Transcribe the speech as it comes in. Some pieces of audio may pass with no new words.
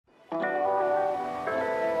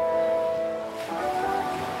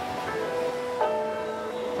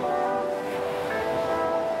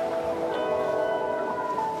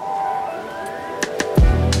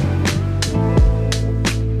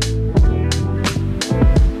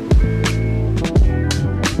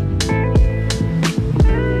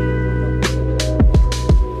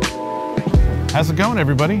How's it going,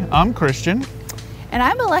 everybody? I'm Christian. And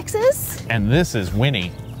I'm Alexis. And this is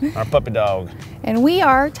Winnie, our puppy dog. And we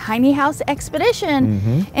are Tiny House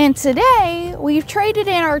Expedition. And today we've traded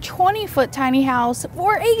in our 20-foot tiny house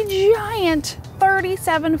for a giant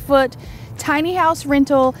 37-foot tiny house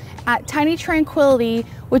rental at Tiny Tranquility,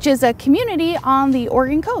 which is a community on the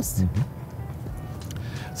Oregon coast.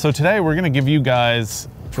 So today we're gonna give you guys,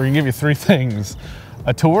 three things.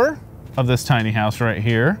 A tour of this tiny house right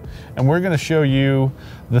here, and we're gonna show you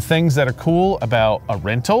the things that are cool about a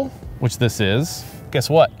rental, which this is. Guess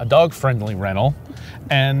what? A dog-friendly rental.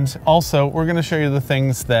 And also, we're gonna show you the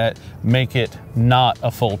things that make it not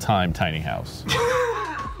a full-time tiny house.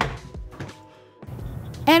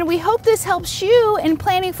 And we hope this helps you in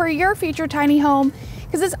planning for your future tiny home,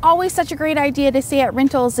 because it's always such a great idea to stay at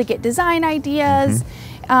rentals to get design ideas,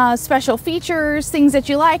 special features, things that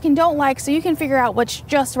you like and don't like, so you can figure out what's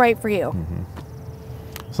just right for you.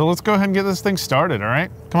 So let's go ahead and get this thing started, all right?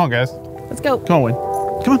 Come on, guys. Let's go. Come on, Win.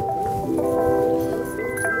 Come on.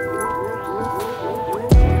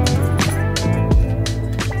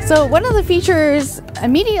 So one of the features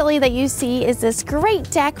immediately that you see is this great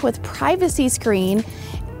deck with privacy screen.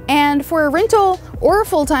 And for a rental or a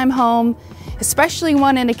full-time home, especially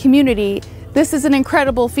one in a community, this is an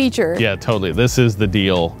incredible feature. Yeah, totally. This is the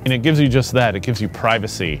deal. And it gives you just that. It gives you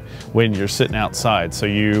privacy when you're sitting outside. So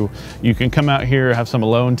you can come out here, have some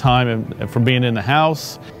alone time from being in the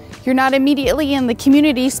house. You're not immediately in the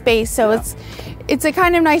community space, so it's a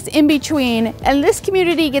kind of nice in-between. And this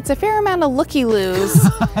community gets a fair amount of looky-loos.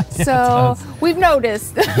 So we've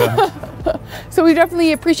noticed. So we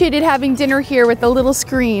definitely appreciated having dinner here with the little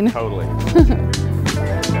screen. Totally.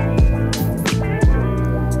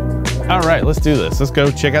 All right, let's do this. Let's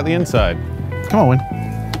go check out the inside. Come on, Win.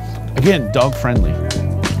 Again, dog friendly.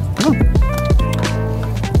 Come on.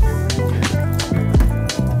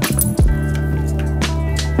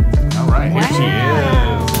 All right, here she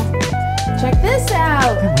is. Check this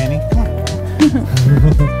out. Hey, Winnie, come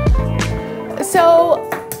on. So,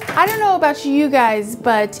 I don't know about you guys,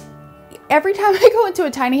 but every time I go into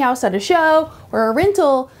a tiny house at a show or a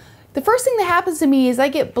rental, the first thing that happens to me is I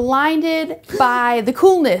get blinded by the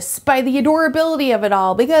coolness, by the adorability of it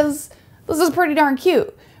all, because this is pretty darn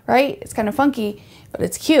cute, right? It's kind of funky, but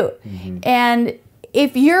it's cute. And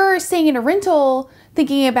if you're staying in a rental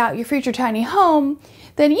thinking about your future tiny home,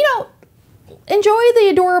 then, you know, enjoy the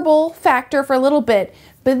adorable factor for a little bit,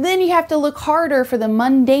 but then you have to look harder for the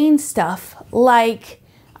mundane stuff. Like,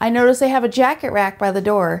 I noticed they have a jacket rack by the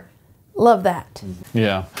door. Love that.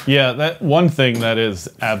 Yeah, that one thing that is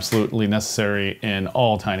absolutely necessary in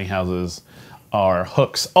all tiny houses are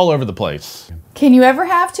hooks all over the place. Can you ever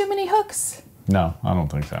have too many hooks? No, I don't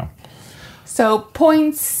think so. So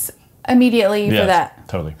points immediately for that.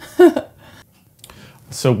 Totally.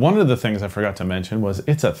 So one of the things I forgot to mention was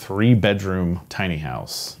it's a 3-bedroom tiny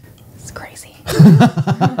house. It's crazy.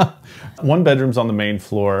 1 bedroom's on the main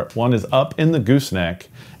floor, 1 is up in the gooseneck,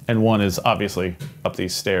 and 1 is obviously up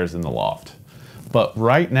these stairs in the loft. But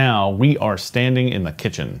right now we are standing in the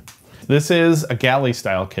kitchen. This is a galley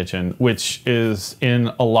style kitchen, which is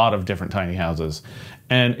in a lot of different tiny houses.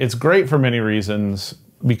 And it's great for many reasons,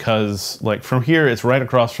 because like from here, it's right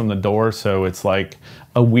across from the door. So it's like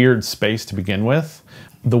a weird space to begin with.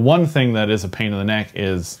 The one thing that is a pain in the neck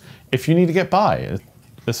is if you need to get by.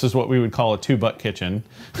 This is what we would call a 2-butt kitchen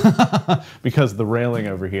because of the railing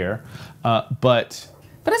over here. But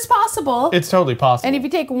it's possible. It's totally possible. And if you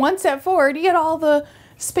take 1 step forward, you get all the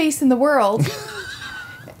space in the world.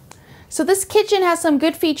 So this kitchen has some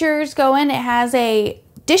good features going. It has a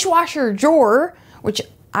dishwasher drawer, which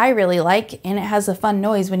I really like, and it has a fun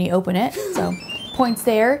noise when you open it. So points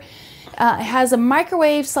there. It has a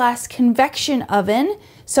microwave / convection oven.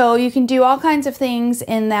 So you can do all kinds of things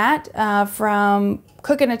in that, from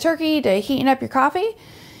cooking a turkey to heating up your coffee.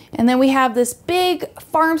 And then we have this big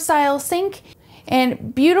farm style sink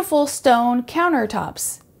and beautiful stone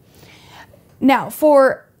countertops. Now,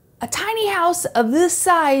 for a tiny house of this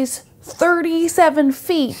size, 37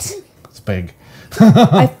 feet. It's big.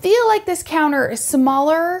 I feel like this counter is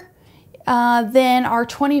smaller than our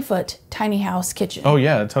 20-foot tiny house kitchen. Oh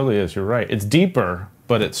yeah, it totally is. You're right. It's deeper,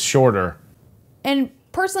 but it's shorter. And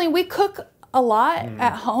personally, we cook a lot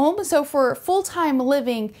at home. So for full-time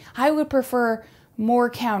living, I would prefer more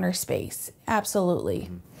counter space. Absolutely.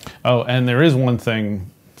 Oh, and there is one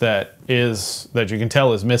thing that you can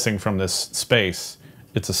tell is missing from this space.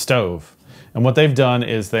 It's a stove. And what they've done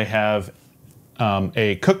is they have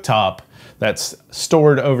a cooktop that's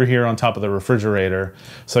stored over here on top of the refrigerator.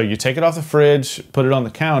 So you take it off the fridge, put it on the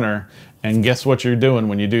counter, and guess what you're doing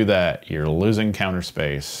when you do that? You're losing counter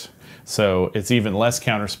space. So it's even less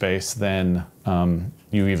counter space than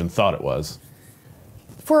you even thought it was.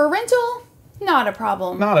 For a rental, not a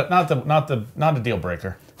problem. Not a deal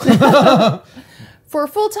breaker. For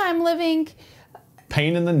full-time living,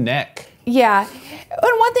 pain in the neck. Yeah.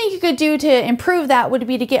 And one thing you could do to improve that would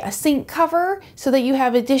be to get a sink cover so that you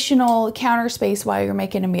have additional counter space while you're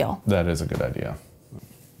making a meal. That is a good idea.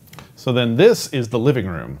 So then this is the living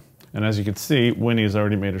room. And as you can see, Winnie's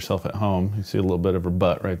already made herself at home. You see a little bit of her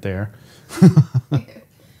butt right there.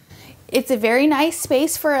 It's a very nice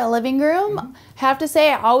space for a living room. I have to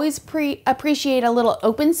say, I always appreciate a little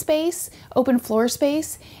open space, open floor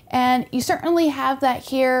space. And you certainly have that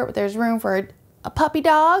here. There's room for a puppy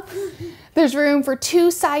dog. There's room for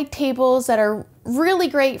 2 side tables that are really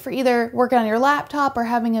great for either working on your laptop or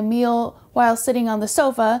having a meal while sitting on the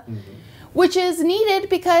sofa, which is needed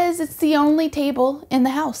because it's the only table in the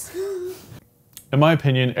house. In my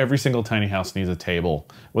opinion, every single tiny house needs a table,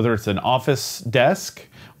 whether it's an office desk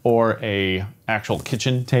or a actual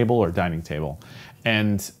kitchen table or dining table.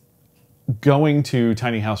 And going to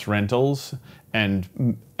tiny house rentals and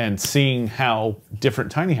seeing how different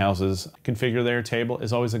tiny houses configure their table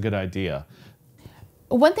is always a good idea.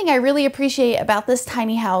 One thing I really appreciate about this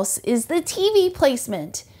tiny house is the TV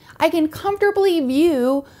placement. I can comfortably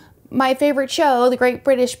view my favorite show, the Great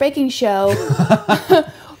British Baking Show,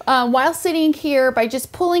 while sitting here by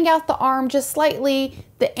just pulling out the arm just slightly.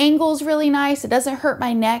 The angle's really nice. It doesn't hurt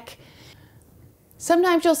my neck.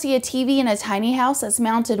 Sometimes you'll see a TV in a tiny house that's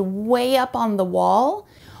mounted way up on the wall.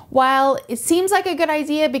 While it seems like a good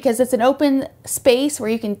idea because it's an open space where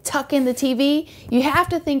you can tuck in the TV, you have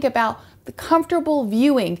to think about the comfortable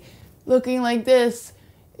viewing. Looking like this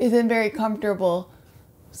isn't very comfortable.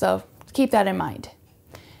 So keep that in mind.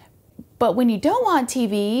 But when you don't want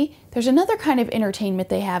TV, there's another kind of entertainment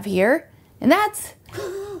they have here, and that's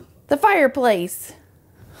the fireplace.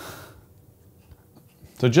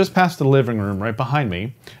 So just past the living room, right behind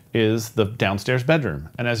me, is the downstairs bedroom.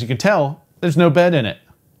 And as you can tell, there's no bed in it.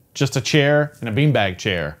 Just a chair and a beanbag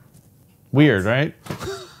chair. Weird, right?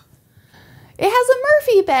 It has a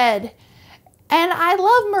Murphy bed. And I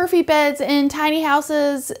love Murphy beds in tiny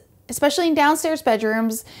houses, especially in downstairs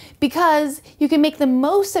bedrooms, because you can make the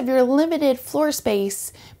most of your limited floor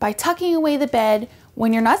space by tucking away the bed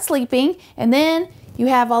when you're not sleeping. And then you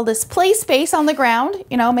have all this play space on the ground,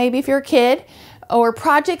 you know, maybe if you're a kid, or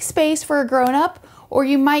project space for a grown-up, or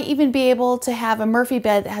you might even be able to have a Murphy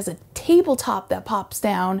bed that has a tabletop that pops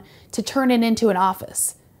down to turn it into an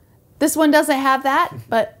office. This one doesn't have that,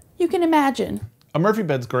 but you can imagine. A Murphy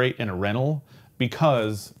bed's great in a rental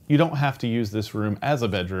because you don't have to use this room as a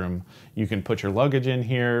bedroom. You can put your luggage in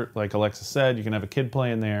here, like Alexis said, you can have a kid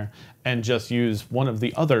play in there, and just use one of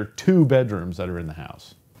the other 2 bedrooms that are in the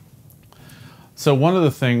house. So one of the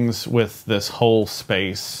things with this whole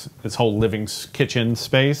space, this whole living kitchen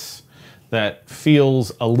space, that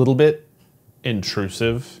feels a little bit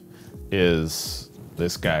intrusive is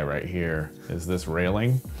this guy right here, is this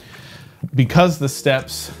railing. Because the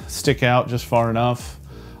steps stick out just far enough,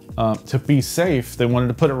 to be safe, they wanted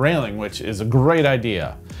to put a railing, which is a great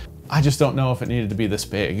idea. I just don't know if it needed to be this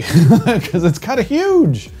big, because it's kind of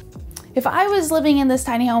huge. If I was living in this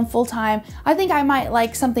tiny home full time, I think I might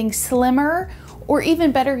like something slimmer, or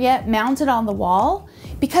even better yet, mounted on the wall,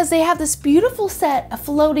 because they have this beautiful set of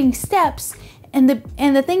floating steps. And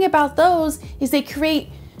the thing about those is they create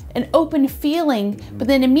an open feeling, but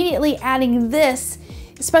then immediately adding this,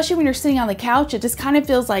 especially when you're sitting on the couch, it just kind of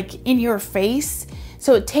feels like in your face.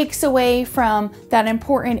 So it takes away from that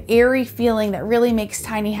important airy feeling that really makes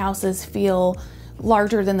tiny houses feel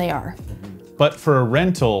larger than they are. But for a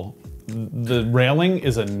rental, the railing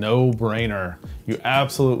is a no-brainer. You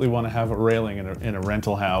absolutely want to have a railing in a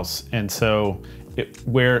rental house. And so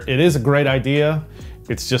where it is a great idea,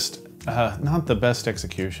 it's just not the best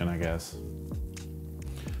execution, I guess.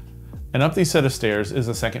 And up these set of stairs is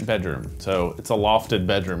a second bedroom. So it's a lofted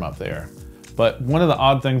bedroom up there. But one of the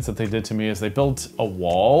odd things that they did to me is they built a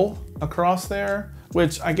wall across there,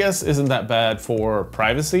 which I guess isn't that bad for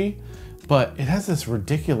privacy, but it has this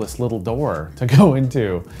ridiculous little door to go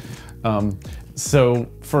into. So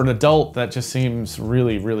for an adult, that just seems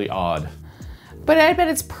really, really odd. But I bet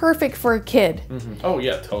it's perfect for a kid. Oh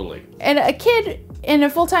yeah, totally. And a kid in a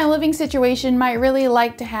full-time living situation might really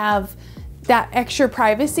like to have that extra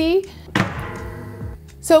privacy.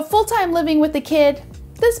 So full-time living with a kid,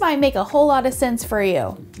 this might make a whole lot of sense for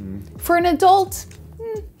you. For an adult,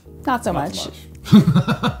 not so much.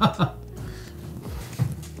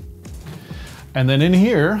 And then in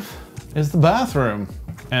here is the bathroom.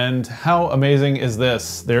 And how amazing is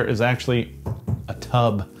this? There is actually a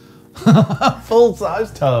tub.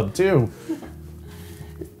 Full-size tub too.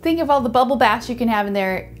 think of all the bubble baths you can have in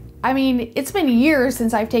there. I mean, it's been years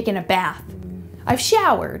since I've taken a bath. I've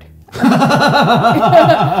showered.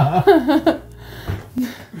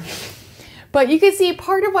 But you can see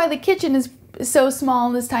part of why the kitchen is so small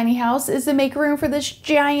in this tiny house is to make room for this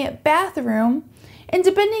giant bathroom. And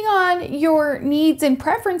depending on your needs and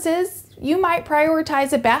preferences, you might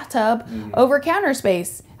prioritize a bathtub over counter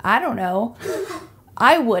space. I don't know.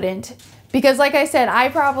 I wouldn't. Because like I said, I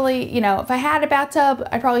probably, you know, if I had a bathtub,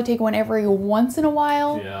 I'd probably take one every once in a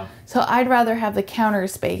while. Yeah. So I'd rather have the counter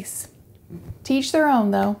space. To each their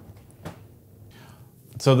own, though.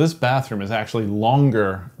 So this bathroom is actually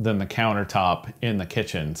longer than the countertop in the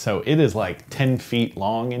kitchen. So it is like 10 feet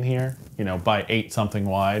long in here, you know, by 8 something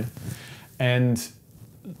wide. And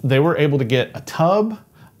they were able to get a tub,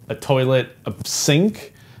 a toilet, a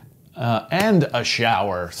sink, and a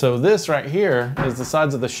shower. So this right here is the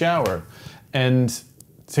sides of the shower. And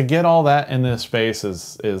to get all that in this space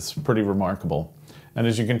is pretty remarkable. And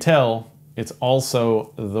as you can tell, it's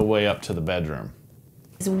also the way up to the bedroom.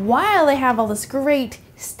 While they have all this great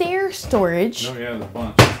stair storage. Oh yeah, there's a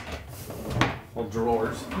bunch. All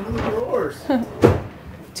drawers. Drawers.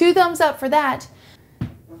 2 thumbs up for that.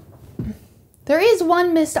 There is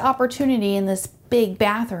one missed opportunity in this big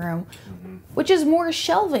bathroom, which is more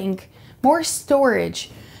shelving, more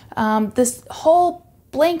storage. This whole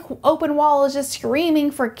blank open wall is just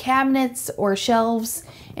screaming for cabinets or shelves.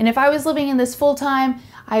 And if I was living in this full time,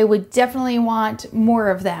 I would definitely want more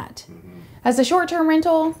of that. As a short-term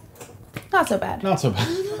rental, not so bad. Not so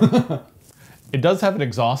bad. It does have an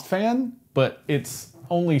exhaust fan, but it's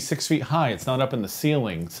only 6 feet high. It's not up in the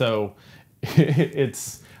ceiling, so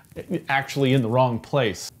it's actually in the wrong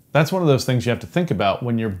place. That's one of those things you have to think about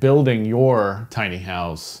when you're building your tiny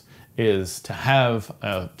house, is to have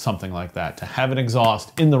something like that, to have an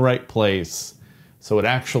exhaust in the right place so it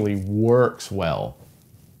actually works well.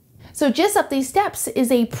 So just up these steps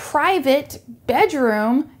is a private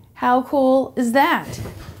bedroom. How cool is that?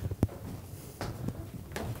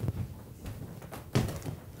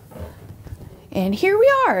 And here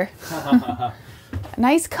we are. A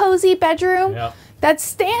nice cozy bedroom. Yeah. That's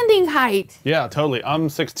standing height. Yeah, totally. I'm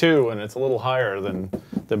 6'2", and it's a little higher than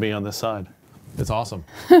me on this side. It's awesome.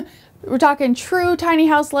 We're talking true tiny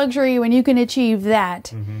house luxury when you can achieve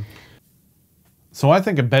that. So I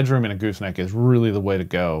think a bedroom in a gooseneck is really the way to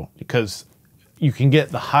go, because you can get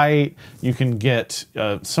the height, you can get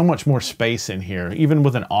so much more space in here. Even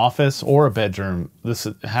with an office or a bedroom,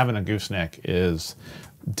 having a gooseneck is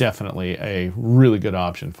definitely a really good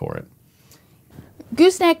option for it.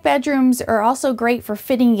 Gooseneck bedrooms are also great for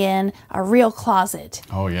fitting in a real closet.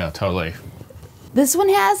 Oh yeah, totally. This one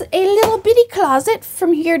has a little bitty closet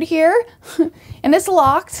from here to here, and it's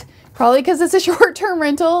locked, probably because it's a short-term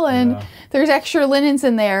rental and there's extra linens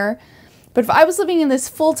in there. But if I was living in this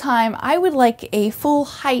full-time, I would like a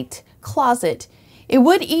full-height closet. It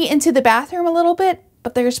would eat into the bathroom a little bit,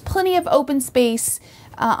 but there's plenty of open space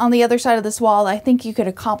on the other side of this wall. I think you could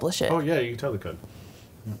accomplish it. Oh yeah, you totally could.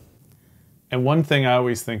 And one thing I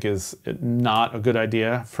always think is not a good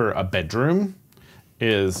idea for a bedroom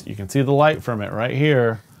is, you can see the light from it right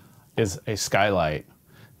here, is a skylight.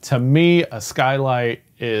 To me, a skylight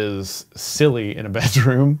is silly in a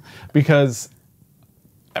bedroom because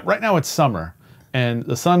right now it's summer and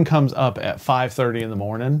the sun comes up at 5:30 in the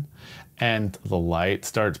morning and the light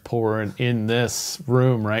starts pouring in this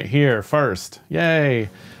room right here first. Yay.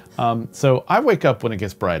 So I wake up when it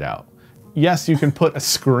gets bright out. Yes, you can put a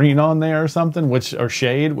screen on there or something, or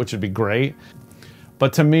shade, which would be great.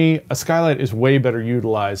 But to me, a skylight is way better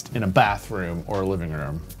utilized in a bathroom or a living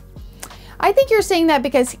room. I think you're saying that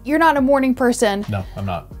because you're not a morning person. No, I'm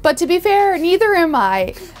not. But to be fair, neither am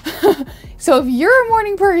I. So if you're a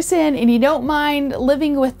morning person and you don't mind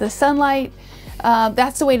living with the sunlight,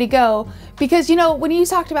 that's the way to go. Because, you know, when you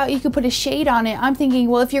talked about you could put a shade on it, I'm thinking,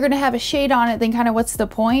 well, if you're going to have a shade on it, then kind of what's the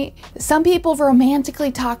point? Some people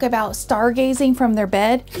romantically talk about stargazing from their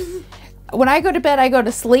bed. When I go to bed, I go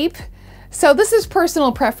to sleep. So this is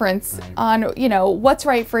personal preference on, you know, what's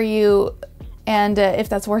right for you and if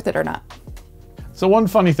that's worth it or not. So one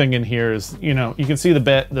funny thing in here is, you know, you can see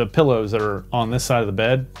the pillows that are on this side of the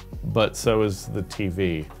bed, but so is the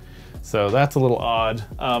TV. So that's a little odd.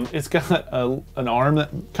 It's got an arm that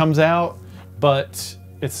comes out, but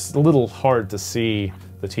it's a little hard to see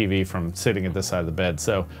the TV from sitting at this side of the bed.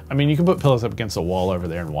 So, I mean, you can put pillows up against the wall over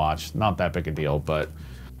there and watch. Not that big a deal, but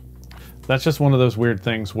that's just one of those weird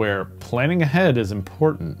things where planning ahead is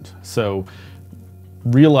important. So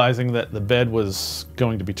realizing that the bed was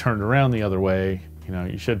going to be turned around the other way, you know,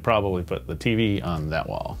 you should probably put the TV on that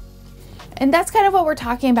wall. And that's kind of what we're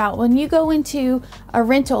talking about. When you go into a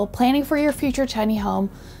rental, planning for your future tiny home,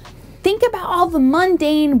 think about all the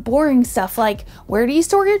mundane, boring stuff like where do you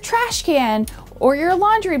store your trash can or your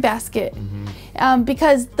laundry basket?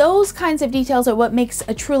 Because those kinds of details are what makes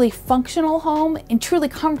a truly functional home and truly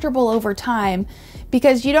comfortable over time,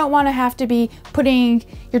 because you don't want to have to be putting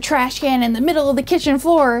your trash can in the middle of the kitchen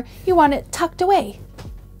floor. You want it tucked away.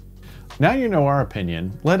 Now you know our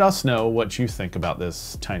opinion. Let us know what you think about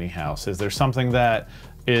this tiny house. Is there something that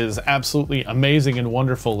is absolutely amazing and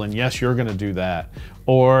wonderful, and yes, you're going to do that?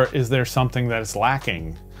 Or is there something that is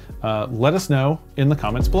lacking? Let us know in the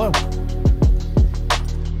comments below.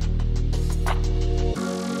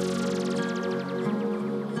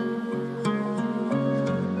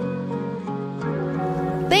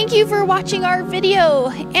 Thank you for watching our video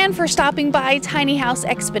and for stopping by Tiny House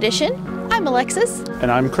Expedition. I'm Alexis. And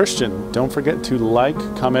I'm Christian. Don't forget to like,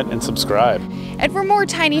 comment, and subscribe. And for more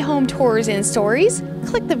tiny home tours and stories,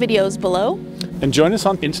 click the videos below. And join us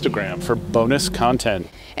on Instagram for bonus content,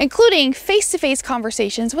 including face-to-face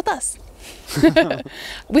conversations with us.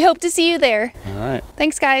 We hope to see you there. All right.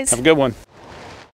 Thanks, guys. Have a good one.